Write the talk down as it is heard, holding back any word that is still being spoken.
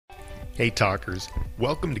Hey talkers,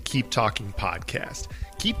 welcome to Keep Talking Podcast.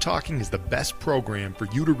 Keep Talking is the best program for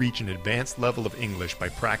you to reach an advanced level of English by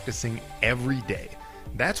practicing every day.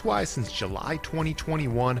 That's why since July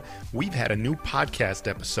 2021, we've had a new podcast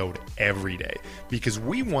episode every day, because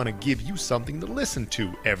we want to give you something to listen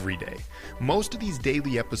to every day. Most of these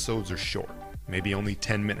daily episodes are short, maybe only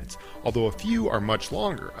 10 minutes, although a few are much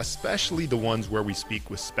longer, especially the ones where we speak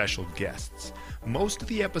with special guests. Most of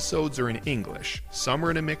the episodes are in English, some are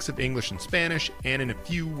in a mix of English and Spanish, and in a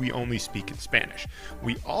few we only speak in Spanish.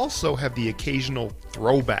 We also have the occasional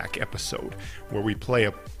throwback episode, where we play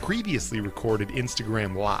a previously recorded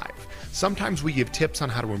Instagram Live. Sometimes we give tips on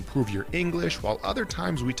how to improve your English, while other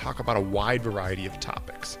times we talk about a wide variety of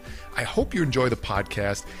topics. I hope you enjoy the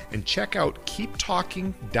podcast, and check out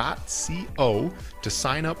keeptalking.co to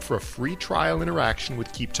sign up for a free trial interaction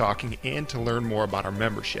with Keep Talking and to learn more about our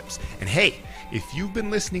memberships. And hey, if you've been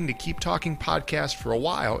listening to Keep Talking Podcast for a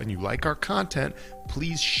while and you like our content,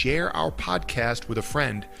 please share our podcast with a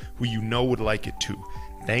friend who you know would like it too.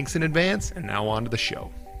 Thanks in advance, and now on to the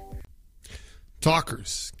show.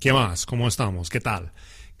 Talkers, ¿qué más? ¿Cómo estamos? ¿Qué tal?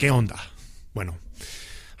 ¿Qué onda? Bueno,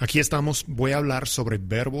 aquí estamos. Voy a hablar sobre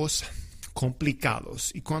verbos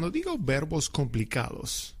complicados. Y cuando digo verbos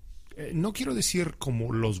complicados, no quiero decir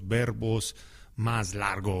como los verbos más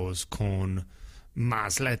largos con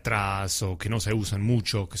más letras o que no se usan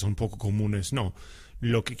mucho, que son poco comunes. No,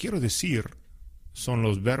 lo que quiero decir son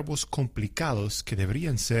los verbos complicados que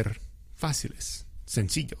deberían ser fáciles,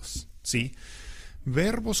 sencillos, ¿sí?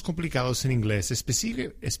 Verbos complicados en inglés,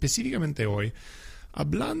 específicamente hoy,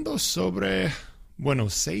 hablando sobre,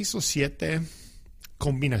 6 o 7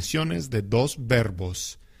 combinaciones de dos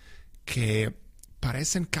verbos que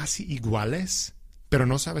parecen casi iguales, pero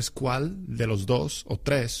no sabes cuál de los dos o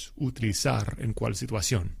tres utilizar en cuál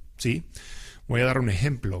situación, ¿sí? Voy a dar un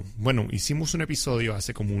ejemplo. Hicimos un episodio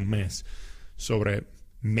hace como un mes sobre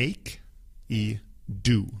make y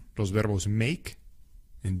do. Los verbos make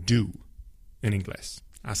y do en inglés.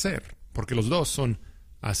 Hacer, porque los dos son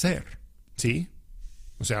hacer, ¿sí?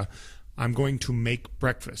 O sea, I'm going to make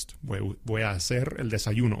breakfast. Voy a hacer el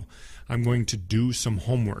desayuno. I'm going to do some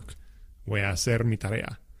homework. Voy a hacer mi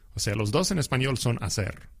tarea. O sea, los dos en español son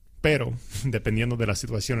hacer. Pero, dependiendo de la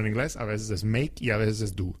situación en inglés, a veces es make y a veces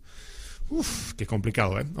es do. Uf, qué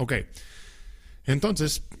complicado, ¿eh? Ok.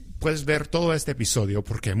 Entonces, puedes ver todo este episodio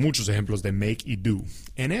porque hay muchos ejemplos de make y do.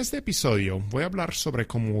 En este episodio voy a hablar sobre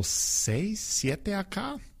como 6, 7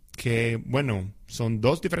 acá, que, son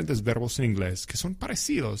dos diferentes verbos en inglés que son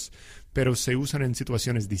parecidos, pero se usan en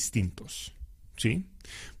situaciones distintas, ¿sí?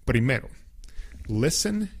 Primero,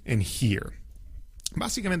 listen and hear.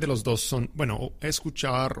 Básicamente los dos son,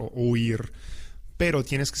 escuchar o oír, pero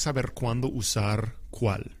tienes que saber cuándo usar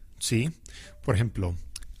cuál, ¿sí? Por ejemplo,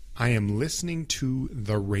 I am listening to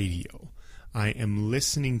the radio. I am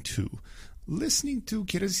listening to. Listening to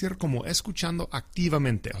quiere decir como escuchando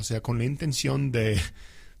activamente, o sea, con la intención de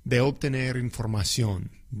obtener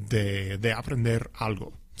información, de aprender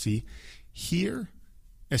algo, ¿sí? Hear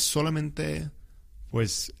es solamente,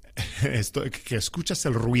 esto, que escuchas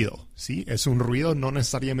el ruido, ¿sí? Es un ruido, no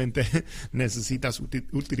necesariamente necesitas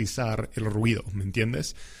utilizar el ruido, ¿me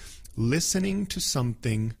entiendes? Listening to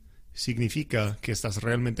something significa que estás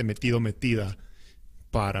realmente metida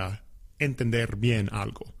para entender bien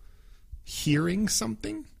algo. Hearing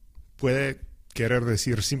something puede querer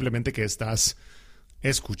decir simplemente que estás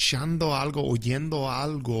escuchando algo, oyendo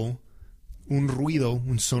algo, un ruido,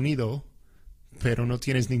 un sonido, pero no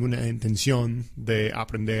tienes ninguna intención de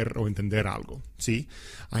aprender o entender algo, ¿sí?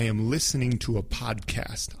 I am listening to a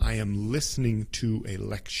podcast. I am listening to a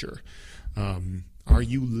lecture. Are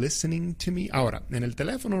you listening to me? Ahora, en el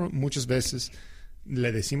teléfono muchas veces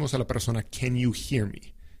le decimos a la persona, can you hear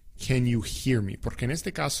me? Can you hear me? Porque en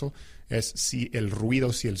este caso es si el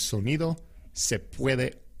ruido, si el sonido se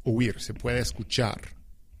puede oír, se puede escuchar.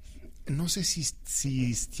 No sé si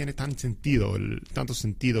tiene tanto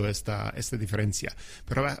sentido esta diferencia,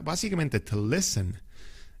 pero básicamente to listen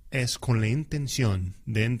es con la intención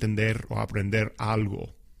de entender o aprender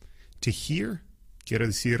algo. To hear quiere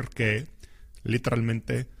decir que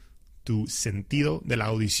literalmente tu sentido de la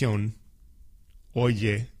audición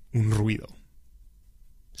oye un ruido.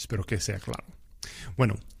 Espero que sea claro.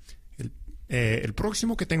 El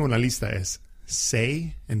próximo que tengo en la lista es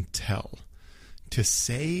say and tell. To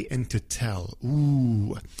say and to tell.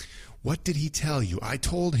 Ooh, what did he tell you? I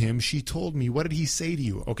told him, she told me. What did he say to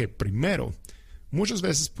you? Ok, primero, muchas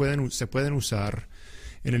veces se pueden usar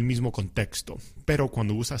en el mismo contexto, pero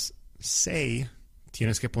cuando usas say,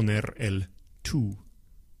 tienes que poner el to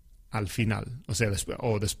al final, o sea,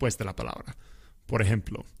 después de la palabra. Por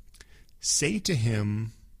ejemplo, say to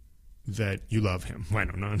him, that you love him.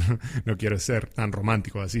 Bueno, no quiero ser tan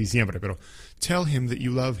romántico así siempre, pero tell him that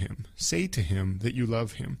you love him. Say to him that you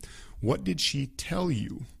love him. What did she tell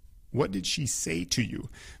you? What did she say to you?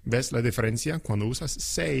 ¿Ves la diferencia? Cuando usas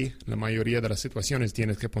say, la mayoría de las situaciones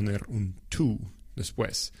tienes que poner un to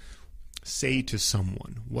después. Say to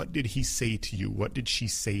someone. What did he say to you? What did she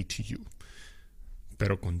say to you?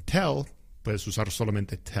 Pero con tell, puedes usar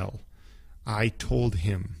solamente tell. I told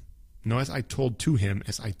him. No es I told to him,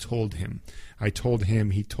 es I told him. I told him,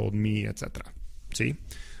 he told me, etc. ¿Sí?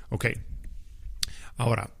 Ok.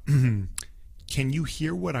 Ahora, can you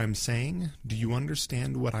hear what I'm saying? Do you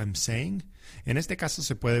understand what I'm saying? En este caso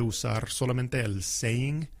se puede usar solamente el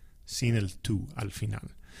saying sin el to al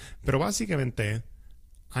final. Pero básicamente,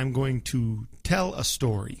 I'm going to tell a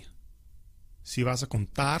story. Si vas a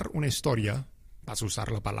contar una historia, vas a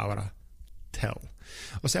usar la palabra tell.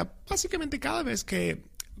 O sea, básicamente cada vez que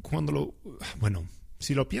bueno,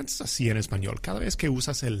 si lo piensas así en español, cada vez que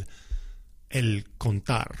usas el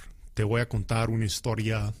contar, te voy a contar una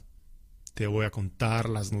historia, te voy a contar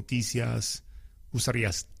las noticias,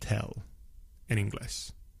 usarías tell en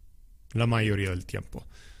inglés la mayoría del tiempo.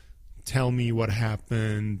 Tell me what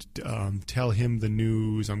happened, tell him the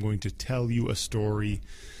news, I'm going to tell you a story.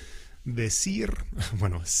 Decir,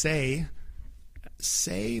 bueno, say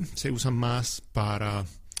se usa más para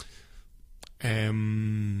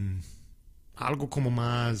algo como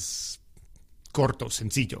más corto,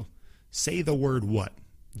 sencillo. Say the word what.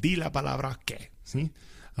 Di la palabra qué, ¿sí?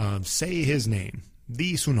 Say his name.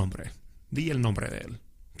 Di su nombre. Di el nombre de él,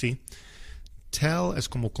 ¿sí? Tell es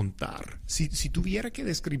como contar. Si tuviera que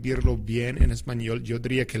describirlo bien en español, yo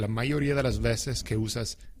diría que la mayoría de las veces que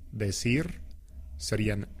usas decir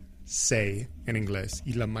serían say en inglés,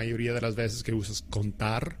 y la mayoría de las veces que usas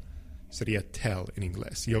contar sería tell en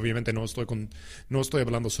inglés. Y obviamente no estoy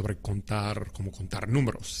hablando sobre contar como contar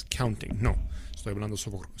números, counting, no. Estoy hablando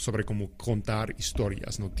sobre cómo contar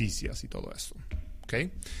historias, noticias y todo eso. ¿Ok?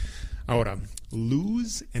 Ahora,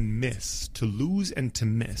 lose and miss. To lose and to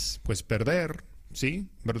miss. Pues perder, ¿sí?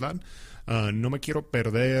 ¿Verdad? No me quiero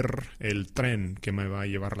perder el tren que me va a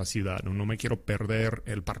llevar a la ciudad. No me quiero perder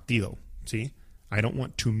el partido, ¿sí? I don't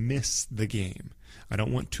want to miss the game. I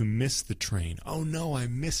don't want to miss the train. Oh no, I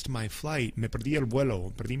missed my flight. Me perdí el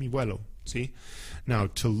vuelo. Perdí mi vuelo, ¿sí? Now,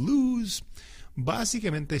 to lose,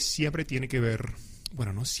 básicamente siempre tiene que ver,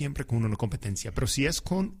 bueno, no siempre con una competencia, pero si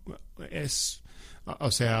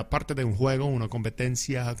o sea, parte de un juego, una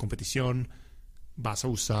competición, vas a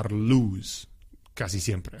usar lose casi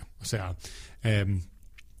siempre. O sea,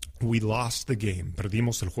 we lost the game.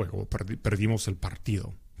 Perdimos el juego, perdimos el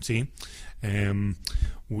partido. ¿Sí?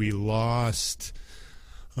 We lost.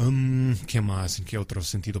 ¿Qué más? ¿En qué otro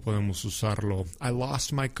sentido podemos usarlo? I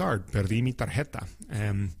lost my card. Perdí mi tarjeta.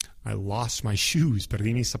 I lost my shoes.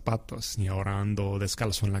 Perdí mis zapatos. Y ahora ando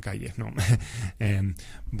descalzo en la calle. No.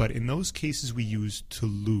 But in those cases we use to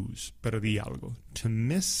lose. Perdí algo. To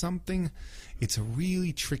miss something, it's a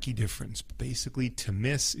really tricky difference. Basically, to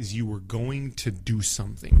miss is you were going to do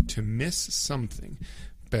something. To miss something.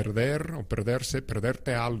 Perder o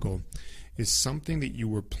perderte algo is something that you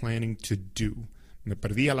were planning to do. Me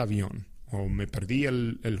perdí el avión o me perdí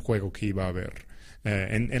el juego que iba a ver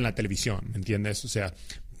en la televisión, ¿me entiendes? O sea,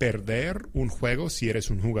 perder un juego si eres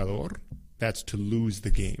un jugador, that's to lose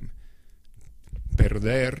the game.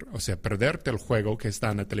 Perderte el juego que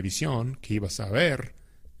está en la televisión que ibas a ver,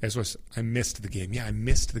 eso es I missed the game. Yeah, I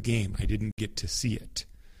missed the game. I didn't get to see it.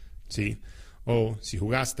 ¿Sí? O si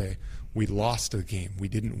jugaste, we lost the game. We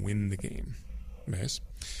didn't win the game. ¿Ves?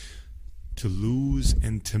 To lose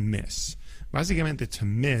and to miss. Básicamente, to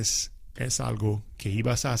miss es algo que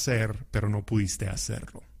ibas a hacer, pero no pudiste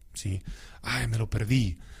hacerlo. ¿Sí? Ay, me lo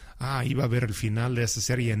perdí. Iba a ver el final de esa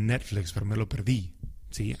serie en Netflix, pero me lo perdí.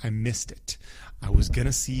 ¿Sí? I missed it. I was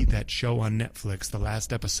gonna see that show on Netflix, the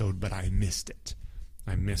last episode, but I missed it.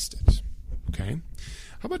 I missed it. Okay?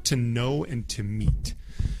 How about to know and to meet?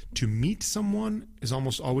 To meet someone is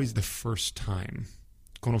almost always the first time.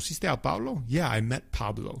 ¿Conociste a Pablo? Yeah, I met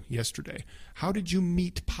Pablo yesterday. How did you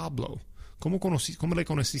meet Pablo? ¿Cómo le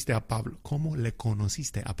conociste a Pablo? ¿Cómo le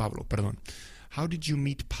conociste a Pablo? Perdón. How did you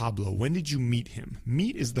meet Pablo? When did you meet him?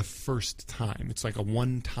 Meet is the first time. It's like a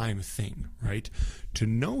one-time thing, right? To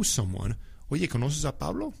know someone, oye, ¿conoces a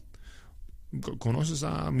Pablo? ¿Conoces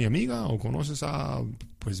a mi amiga? ¿O conoces a,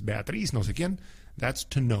 pues, Beatriz, no sé quién? That's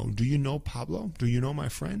to know. Do you know Pablo? Do you know my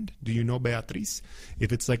friend? Do you know Beatriz?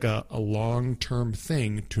 If it's like a long-term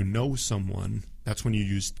thing, to know someone, that's when you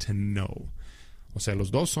use to know. O sea,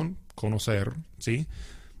 los dos son conocer, ¿sí?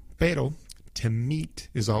 Pero to meet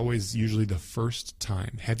is always usually the first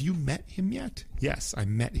time. Have you met him yet? Yes, I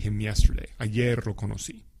met him yesterday. Ayer lo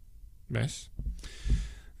conocí. ¿Ves?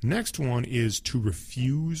 Next one is to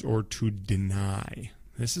refuse or to deny.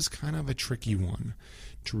 This is kind of a tricky one.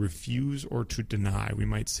 To refuse or to deny. We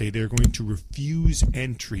might say they're going to refuse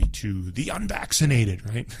entry to the unvaccinated,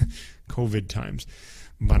 right? COVID times.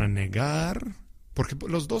 Van a negar, porque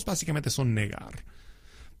los dos básicamente son negar.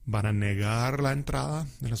 Van a negar la entrada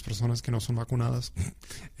de las personas que no son vacunadas.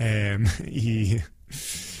 Y,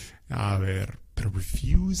 a ver, pero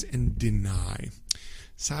refuse and deny.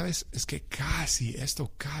 ¿Sabes? Es que casi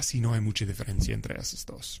no hay mucha diferencia entre esos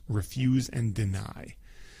dos. Refuse and deny.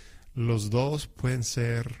 Los dos pueden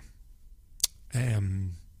ser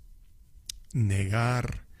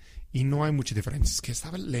negar y no hay mucha diferencia. Es que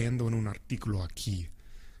estaba leyendo en un artículo aquí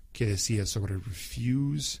que decía sobre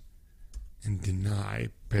refuse and deny,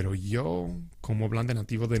 pero yo, como hablante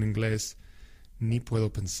nativo del inglés, ni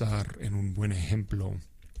puedo pensar en un buen ejemplo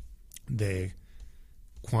de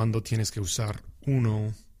cuando tienes que usar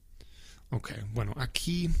uno. Ok, bueno,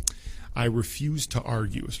 aquí I refuse to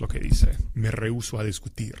argue es lo que dice. Me rehúso a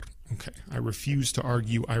discutir. Ok, I refuse to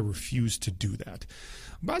argue, I refuse to do that.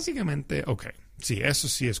 Básicamente, ok, sí, eso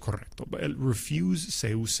sí es correcto. El refuse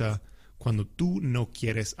se usa cuando tú no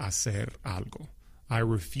quieres hacer algo. I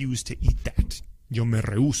refuse to eat that. Yo me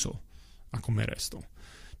rehúso a comer esto.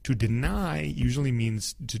 To deny usually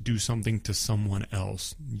means to do something to someone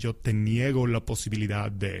else. Yo te niego la posibilidad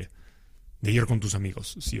de ir con tus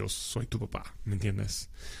amigos si yo soy tu papá, ¿me entiendes?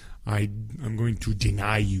 I'm going to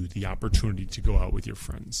deny you the opportunity to go out with your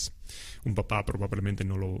friends. Un papá probablemente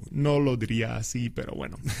no lo diría así, pero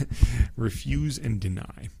bueno. Refuse and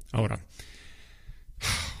deny. Ahora,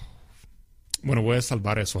 bueno, voy a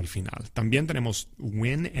salvar eso al final. También tenemos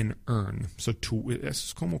win and earn. So eso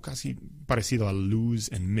es como casi parecido a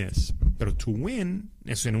lose and miss. Pero to win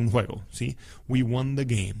es en un juego, ¿sí? We won the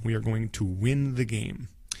game. We are going to win the game.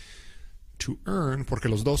 To earn, porque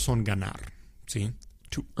los dos son ganar, ¿sí?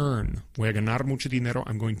 To earn. Voy a ganar mucho dinero.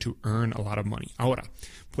 I'm going to earn a lot of money. Ahora,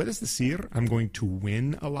 puedes decir I'm going to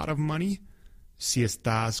win a lot of money si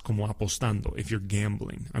estás como apostando, if you're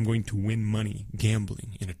gambling. I'm going to win money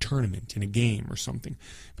gambling in a tournament, in a game or something.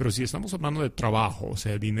 Pero si estamos hablando de trabajo, o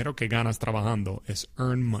sea, el dinero que ganas trabajando es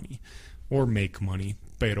earn money or make money,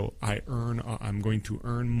 pero I'm going to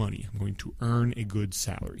earn money. I'm going to earn a good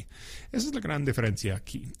salary. Esa es la gran diferencia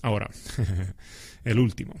aquí. Ahora, el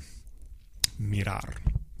último. Mirar,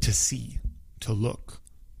 to see, to look,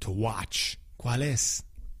 to watch. ¿Cuál es?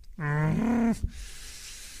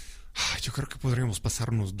 Yo creo que podríamos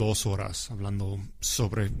pasar unos 2 horas hablando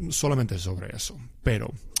solamente sobre eso.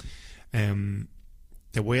 Pero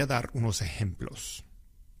te voy a dar unos ejemplos,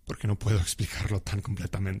 porque no puedo explicarlo tan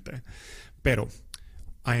completamente. Pero,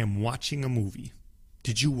 I am watching a movie.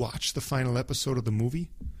 Did you watch the final episode of the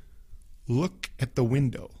movie? Look at the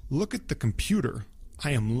window. Look at the computer.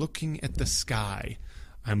 I am looking at the sky.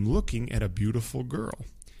 I'm looking at a beautiful girl.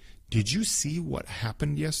 Did you see what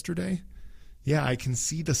happened yesterday? Yeah, I can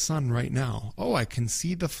see the sun right now. Oh, I can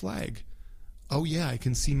see the flag. Oh, yeah, I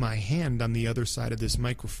can see my hand on the other side of this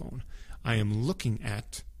microphone. I am looking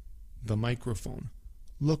at the microphone.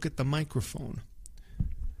 Look at the microphone.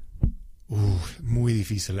 Muy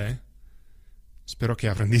difícil, ¿eh? Espero que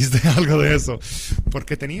aprendiste algo de eso.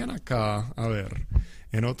 Porque tenían acá, a ver,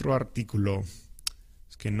 en otro artículo,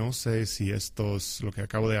 es que no sé si lo que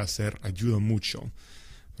acabo de hacer ayuda mucho,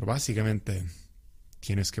 pero básicamente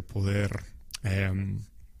tienes que poder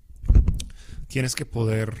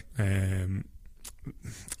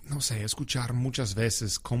no sé, escuchar muchas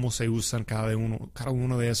veces cómo se usan cada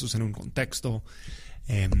uno de esos en un contexto.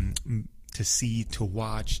 To see, to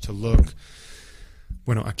watch, to look.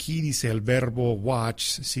 Bueno, aquí dice el verbo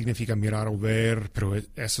watch significa mirar o ver, pero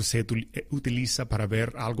eso se utiliza para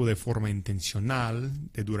ver algo de forma intencional,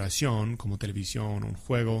 de duración, como televisión o un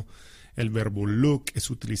juego. El verbo look es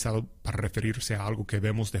utilizado para referirse a algo que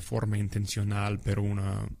vemos de forma intencional, pero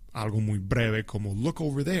algo muy breve, como look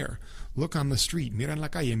over there, look on the street, mira en la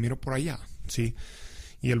calle, mira por allá, ¿sí?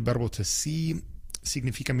 Y el verbo to see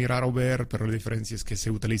significa mirar o ver, pero la diferencia es que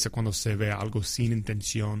se utiliza cuando se ve algo sin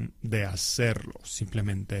intención de hacerlo,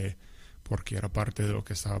 simplemente porque era parte de lo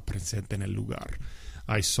que estaba presente en el lugar.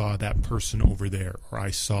 I saw that person over there, or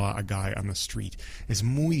I saw a guy on the street. Es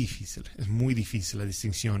muy difícil la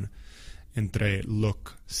distinción entre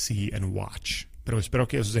look, see and watch. Pero espero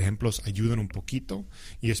que esos ejemplos ayuden un poquito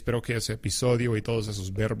y espero que ese episodio y todos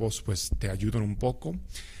esos verbos pues te ayuden un poco.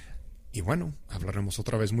 Y bueno, hablaremos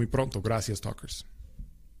otra vez muy pronto. Gracias, Talkers.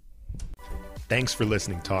 Thanks for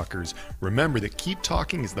listening, talkers. Remember that Keep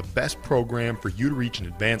Talking is the best program for you to reach an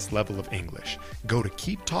advanced level of English. Go to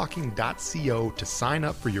keeptalking.co to sign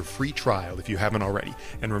up for your free trial if you haven't already.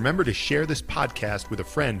 And remember to share this podcast with a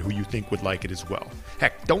friend who you think would like it as well.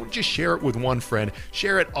 Heck, don't just share it with one friend,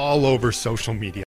 share it all over social media.